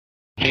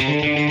Good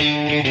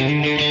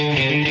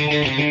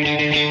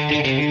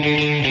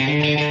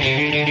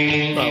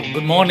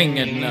morning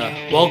and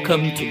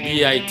welcome to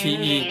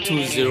BITE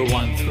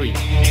 2013.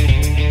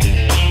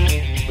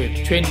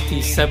 With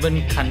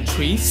 27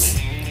 countries,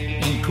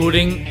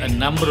 including a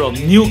number of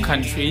new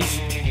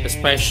countries,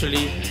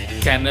 especially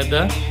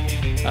Canada,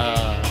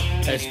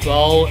 as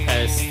well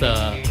as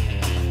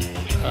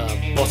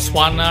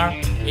Botswana,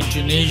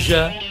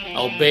 Indonesia,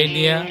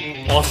 Albania,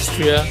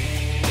 Austria,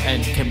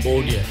 and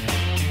Cambodia.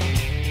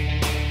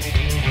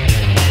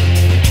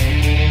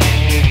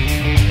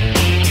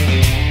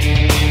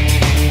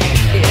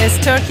 As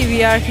Turkey,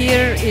 we are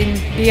here in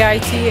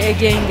BIT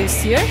again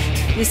this year.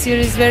 This year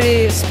is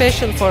very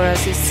special for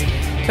us. It's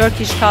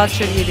Turkish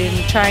Culture Year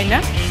in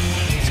China.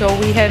 So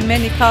we have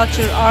many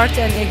culture, art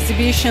and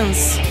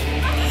exhibitions,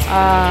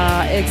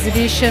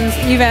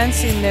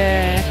 events in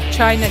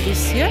China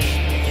this year.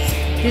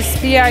 This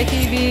BIT,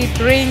 we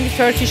bring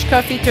Turkish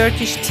coffee,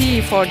 Turkish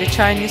tea for the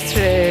Chinese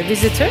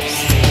visitors.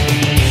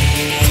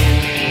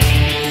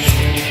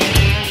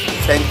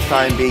 10th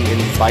time being in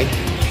BITE.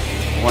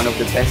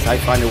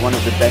 I find it one of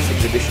the best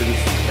exhibitions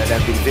that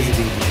I've been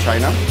visiting in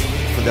China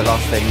for the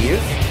last 10 years.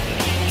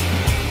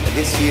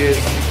 This year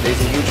there's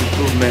a huge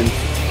improvement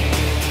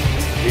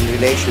in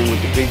relation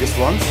with the previous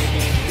ones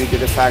due to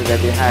the fact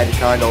that they had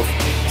kind of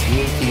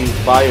meeting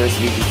buyers,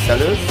 meeting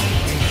sellers,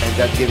 and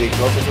that gave a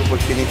lot of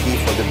opportunity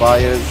for the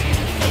buyers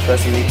and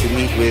personally to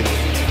meet with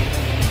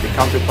the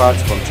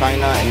counterparts from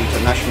China and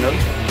international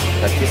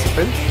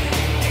participants.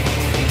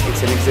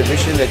 It's an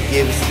exhibition that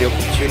gives the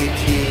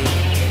opportunity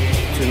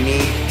to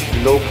meet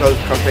local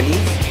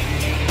companies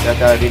that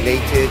are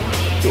related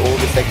to all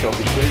the sector of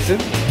the tourism